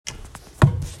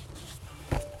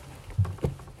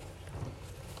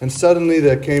And suddenly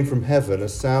there came from heaven a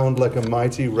sound like a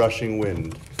mighty rushing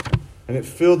wind, and it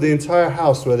filled the entire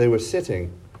house where they were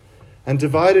sitting. And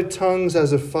divided tongues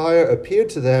as of fire appeared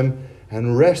to them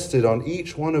and rested on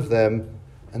each one of them,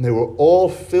 and they were all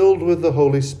filled with the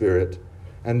Holy Spirit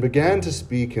and began to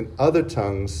speak in other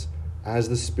tongues as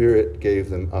the Spirit gave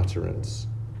them utterance.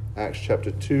 Acts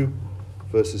chapter 2,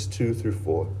 verses 2 through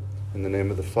 4. In the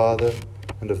name of the Father,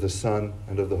 and of the Son,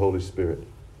 and of the Holy Spirit.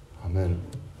 Amen.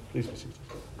 Please be seated.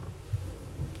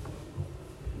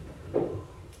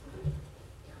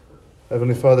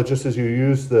 Heavenly Father, just as you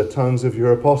used the tongues of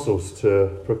your apostles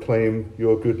to proclaim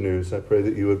your good news, I pray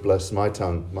that you would bless my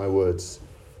tongue, my words,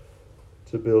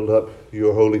 to build up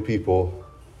your holy people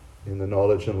in the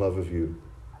knowledge and love of you.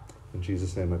 In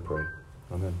Jesus' name I pray.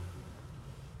 Amen.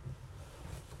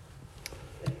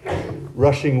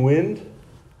 Rushing wind,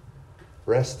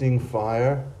 resting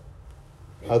fire,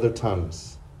 other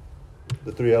tongues.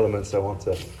 The three elements I want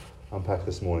to unpack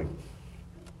this morning.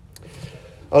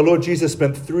 Our Lord Jesus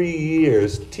spent 3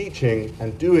 years teaching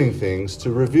and doing things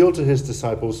to reveal to his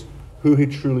disciples who he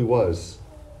truly was,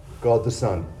 God the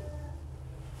Son.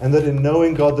 And that in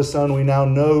knowing God the Son, we now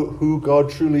know who God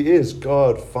truly is,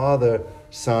 God, Father,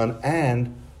 Son,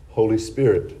 and Holy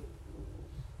Spirit.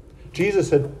 Jesus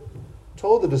had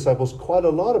told the disciples quite a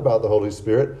lot about the Holy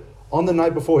Spirit on the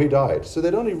night before he died. So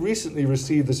they'd only recently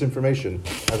received this information,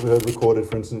 as we heard recorded,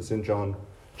 for instance, in John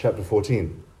chapter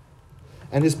 14.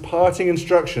 And his parting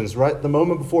instructions, right, the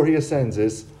moment before he ascends,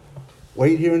 is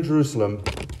wait here in Jerusalem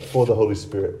for the Holy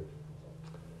Spirit.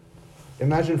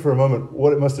 Imagine for a moment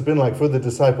what it must have been like for the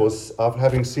disciples after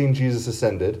having seen Jesus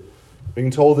ascended, being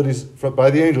told that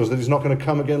by the angels that he's not going to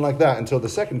come again like that until the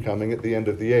second coming at the end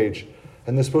of the age.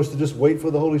 And they're supposed to just wait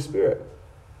for the Holy Spirit.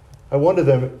 I wonder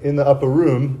them in the upper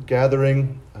room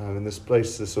gathering in this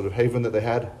place, this sort of haven that they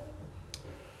had.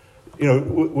 You know,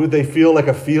 would they feel like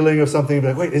a feeling of something?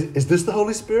 Like, wait, is this the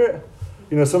Holy Spirit?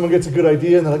 You know, someone gets a good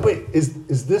idea and they're like, wait,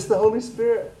 is this the Holy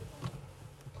Spirit?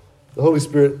 The Holy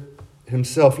Spirit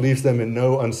himself leaves them in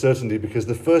no uncertainty, because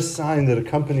the first sign that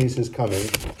accompanies his coming,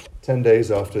 10 days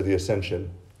after the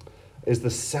ascension, is the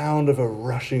sound of a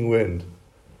rushing wind.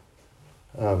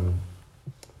 The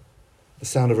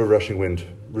sound of a rushing wind,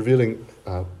 revealing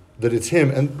that it's him.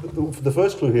 And the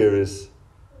first clue here is,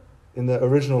 in the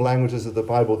original languages of the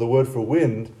Bible, the word for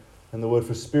wind and the word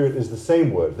for spirit is the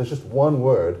same word. There's just one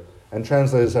word, and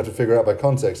translators have to figure out by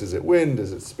context, is it wind,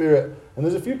 is it spirit? And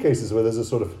there's a few cases where there's a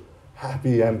sort of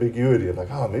happy ambiguity of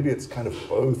like, oh, maybe it's kind of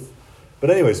both. But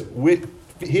anyways,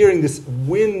 hearing this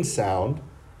wind sound,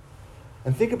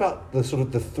 and think about the sort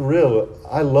of the thrill.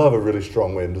 I love a really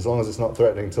strong wind, as long as it's not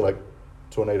threatening to like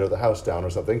tornado the house down or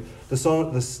something. The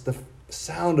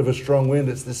sound of a strong wind,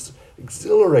 it's this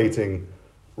exhilarating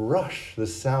rush,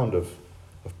 this sound of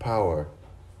power,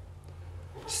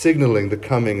 signaling the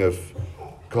coming of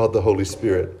God the Holy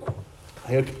Spirit.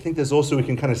 I think there's also, we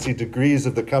can kind of see degrees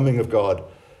of the coming of God.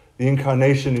 The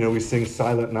incarnation, you know, we sing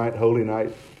Silent Night, Holy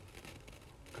Night.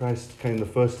 Christ came the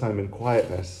first time in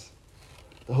quietness.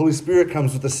 The Holy Spirit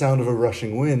comes with the sound of a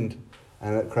rushing wind,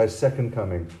 and at Christ's second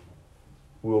coming,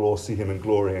 we will all see him in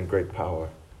glory and great power.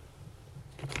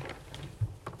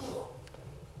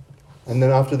 And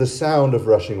then after the sound of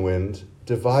rushing wind,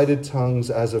 divided tongues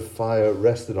as of fire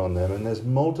rested on them. And there's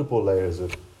multiple layers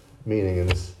of meaning in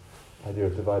this idea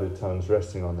of divided tongues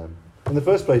resting on them. In the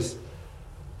first place,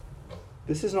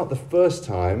 this is not the first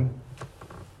time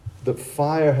that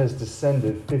fire has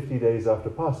descended 50 days after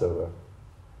Passover.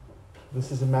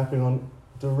 This is a mapping on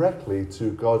directly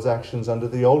to God's actions under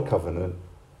the Old Covenant.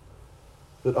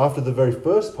 That after the very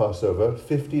first Passover,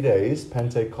 50 days,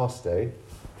 Pentecost Day,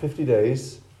 50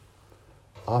 days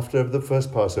after the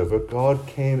first Passover, God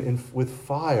came in with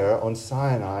fire on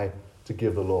Sinai to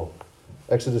give the law.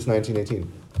 Exodus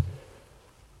 19:18.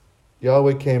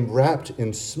 Yahweh came wrapped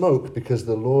in smoke because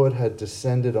the Lord had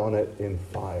descended on it in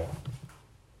fire.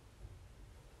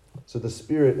 So the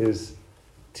Spirit is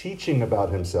teaching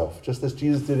about himself, just as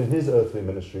Jesus did in his earthly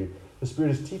ministry. The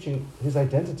Spirit is teaching his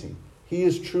identity. He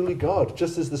is truly God,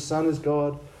 just as the Son is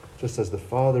God, just as the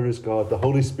Father is God, the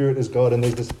Holy Spirit is God, and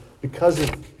there's this, because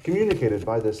it's communicated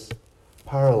by this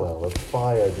parallel of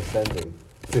fire descending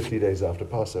 50 days after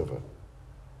Passover.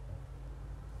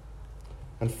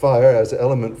 And fire, as an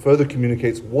element, further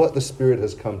communicates what the Spirit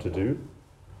has come to do,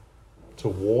 to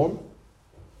warm,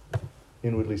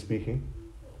 inwardly speaking,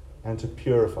 and to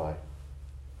purify,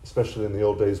 especially in the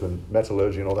old days when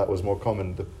metallurgy and all that was more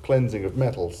common, the cleansing of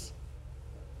metals,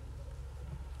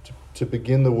 to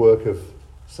begin the work of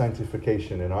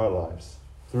sanctification in our lives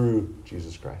through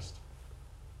Jesus Christ.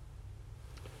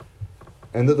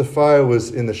 And that the fire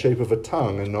was in the shape of a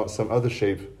tongue and not some other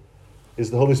shape is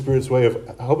the Holy Spirit's way of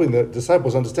helping the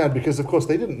disciples understand, because, of course,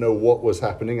 they didn't know what was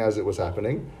happening as it was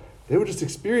happening. They were just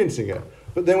experiencing it.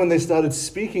 But then when they started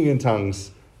speaking in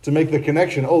tongues to make the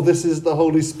connection, oh, this is the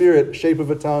Holy Spirit, shape of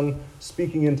a tongue,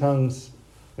 speaking in tongues,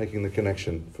 making the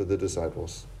connection for the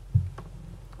disciples.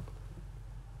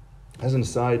 As an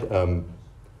aside, a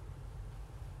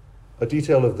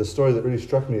detail of the story that really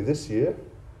struck me this year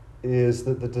is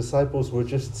that the disciples were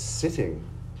just sitting.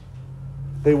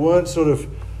 They weren't sort of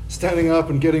standing up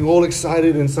and getting all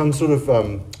excited in some sort of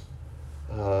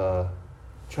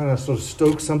trying to sort of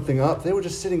stoke something up. They were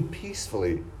just sitting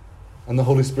peacefully, and the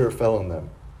Holy Spirit fell on them.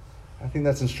 I think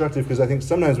that's instructive, because I think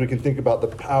sometimes we can think about the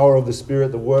power of the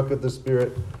Spirit, the work of the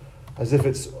Spirit, as if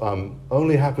it's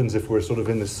only happens if we're sort of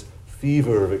in this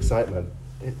fever of excitement.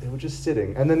 They were just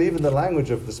sitting. And then even the language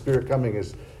of the Spirit coming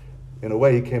is, in a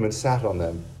way, he came and sat on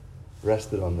them,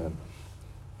 rested on them.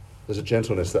 There's a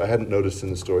gentleness that I hadn't noticed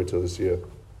in the story till this year.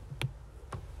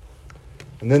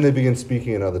 And then they begin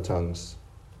speaking in other tongues.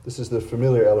 This is the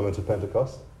familiar element of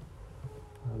Pentecost.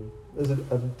 There's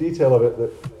a detail of it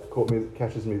that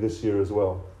catches me this year as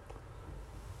well,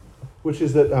 which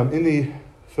is that in the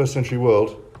first century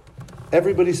world,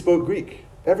 everybody spoke Greek.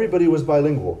 Everybody was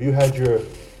bilingual. You had your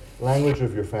language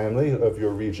of your family, of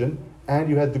your region, and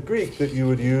you had the Greek that you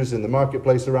would use in the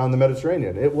marketplace around the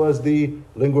Mediterranean. It was the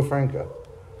lingua franca.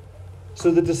 So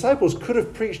the disciples could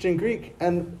have preached in Greek,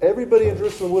 and everybody in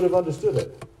Jerusalem would have understood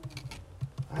it.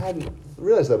 I hadn't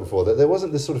realized that before, that there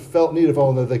wasn't this sort of felt need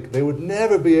of, they would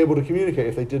never be able to communicate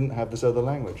if they didn't have this other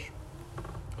language.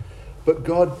 But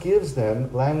God gives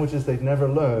them languages they'd never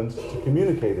learned to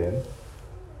communicate in.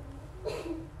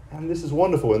 And this is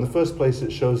wonderful. In the first place,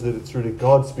 it shows that it's really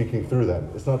God speaking through them.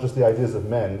 It's not just the ideas of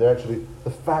men. They're actually,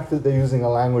 the fact that they're using a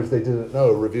language they didn't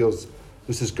know reveals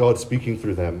this is God speaking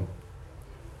through them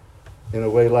in a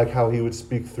way like how he would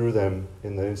speak through them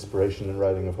in the inspiration and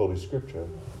writing of Holy Scripture.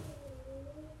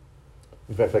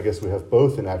 In fact, I guess we have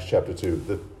both in Acts chapter 2,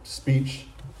 the speech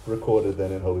recorded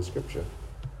then in Holy Scripture,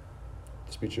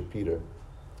 the speech of Peter.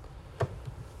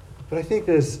 But I think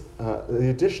there's the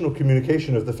additional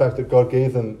communication of the fact that God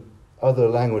gave them other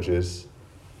languages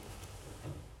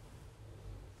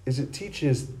is it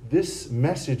teaches this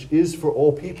message is for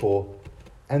all people.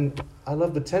 And I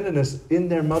love the tenderness in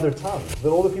their mother tongue, that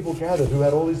all the people gathered who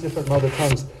had all these different mother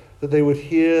tongues, that they would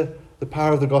hear the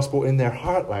power of the gospel in their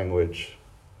heart language.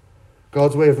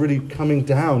 God's way of really coming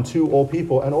down to all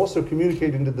people and also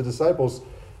communicating to the disciples,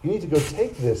 you need to go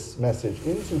take this message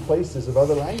into places of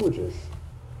other languages.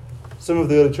 Some of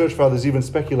the early church fathers even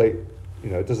speculate,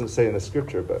 it doesn't say in the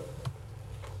scripture, but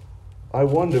I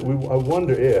wonder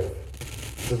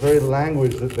if the very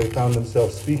language that they found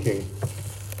themselves speaking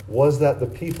was that the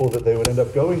people that they would end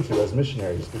up going to as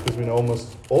missionaries, because we know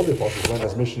almost all the apostles went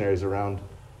as missionaries around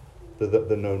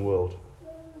the known world.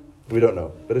 We don't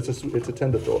know, but it's a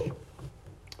tender thought.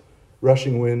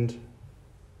 Rushing wind,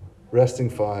 resting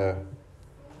fire,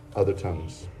 other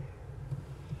tongues.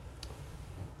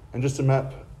 And just to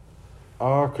map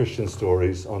our Christian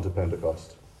stories onto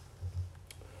Pentecost.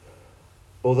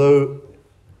 Although,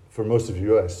 for most of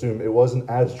you, I assume, it wasn't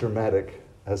as dramatic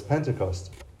as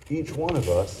Pentecost, each one of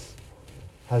us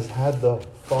has had the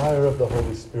fire of the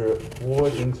Holy Spirit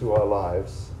poured into our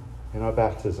lives in our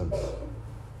baptisms.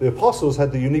 The apostles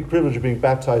had the unique privilege of being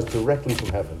baptized directly from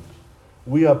heaven.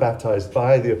 We are baptized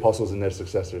by the apostles and their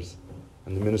successors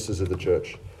and the ministers of the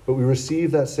church. But we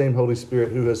receive that same Holy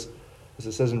Spirit who has, as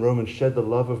it says in Romans, shed the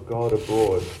love of God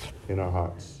abroad in our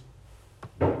hearts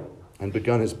and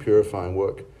begun his purifying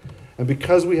work. And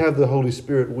because we have the Holy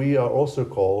Spirit, we are also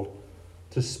called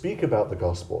to speak about the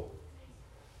gospel.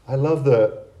 I love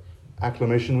the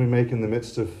acclamation we make in the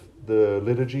midst of the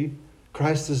liturgy.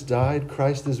 Christ has died,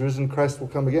 Christ is risen, Christ will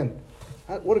come again.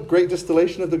 What a great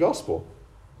distillation of the gospel.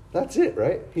 That's it,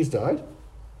 right? He's died,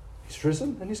 he's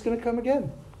risen, and he's going to come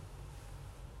again.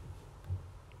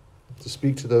 To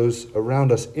speak to those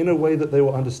around us in a way that they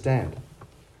will understand.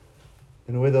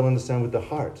 In a way they'll understand with the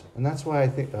heart. And that's why I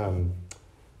think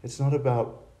it's not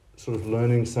about sort of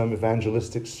learning some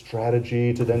evangelistic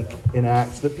strategy to then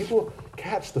enact, that people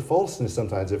catch the falseness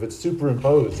sometimes if it's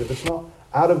superimposed, if it's not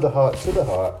out of the heart to the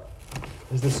heart.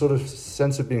 There's this sort of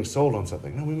sense of being sold on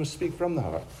something. No, we must speak from the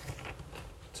heart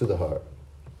to the heart.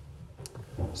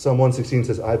 Psalm 116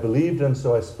 says, I believed and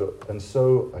so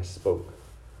I spoke.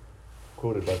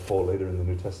 Quoted by Paul later in the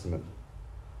New Testament.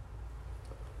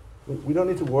 We don't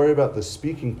need to worry about the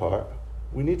speaking part.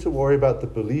 We need to worry about the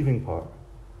believing part.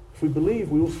 If we believe,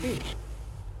 we will speak.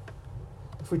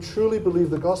 If we truly believe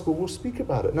the gospel, we'll speak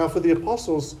about it. Now, for the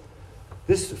apostles,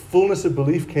 this fullness of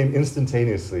belief came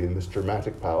instantaneously in this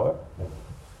dramatic power.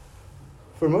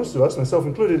 For most of us, myself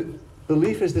included,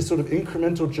 belief is this sort of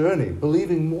incremental journey,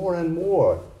 believing more and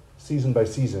more, season by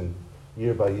season,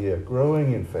 year by year,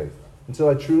 growing in faith, until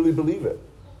I truly believe it.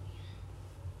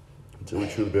 Until we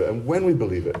truly believe it. And when we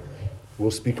believe it, we'll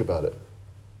speak about it.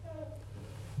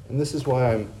 And this is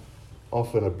why I'm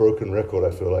often a broken record,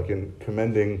 I feel like, in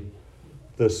commending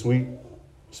the sweet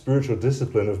spiritual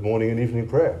discipline of morning and evening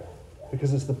prayer.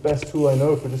 Because it's the best tool I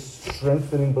know for just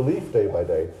strengthening belief day by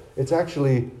day. It's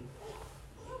actually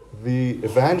the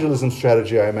evangelism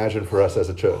strategy I imagine for us as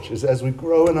a church, is as we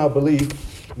grow in our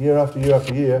belief year after year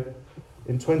after year,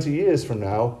 in 20 years from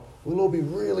now, we'll all be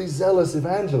really zealous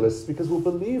evangelists because we'll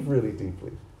believe really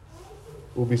deeply.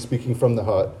 We'll be speaking from the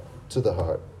heart to the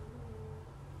heart.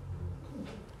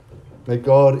 May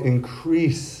God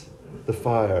increase the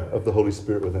fire of the Holy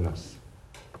Spirit within us.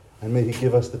 And may he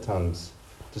give us the tongues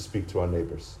to speak to our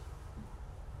neighbors.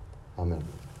 Amen.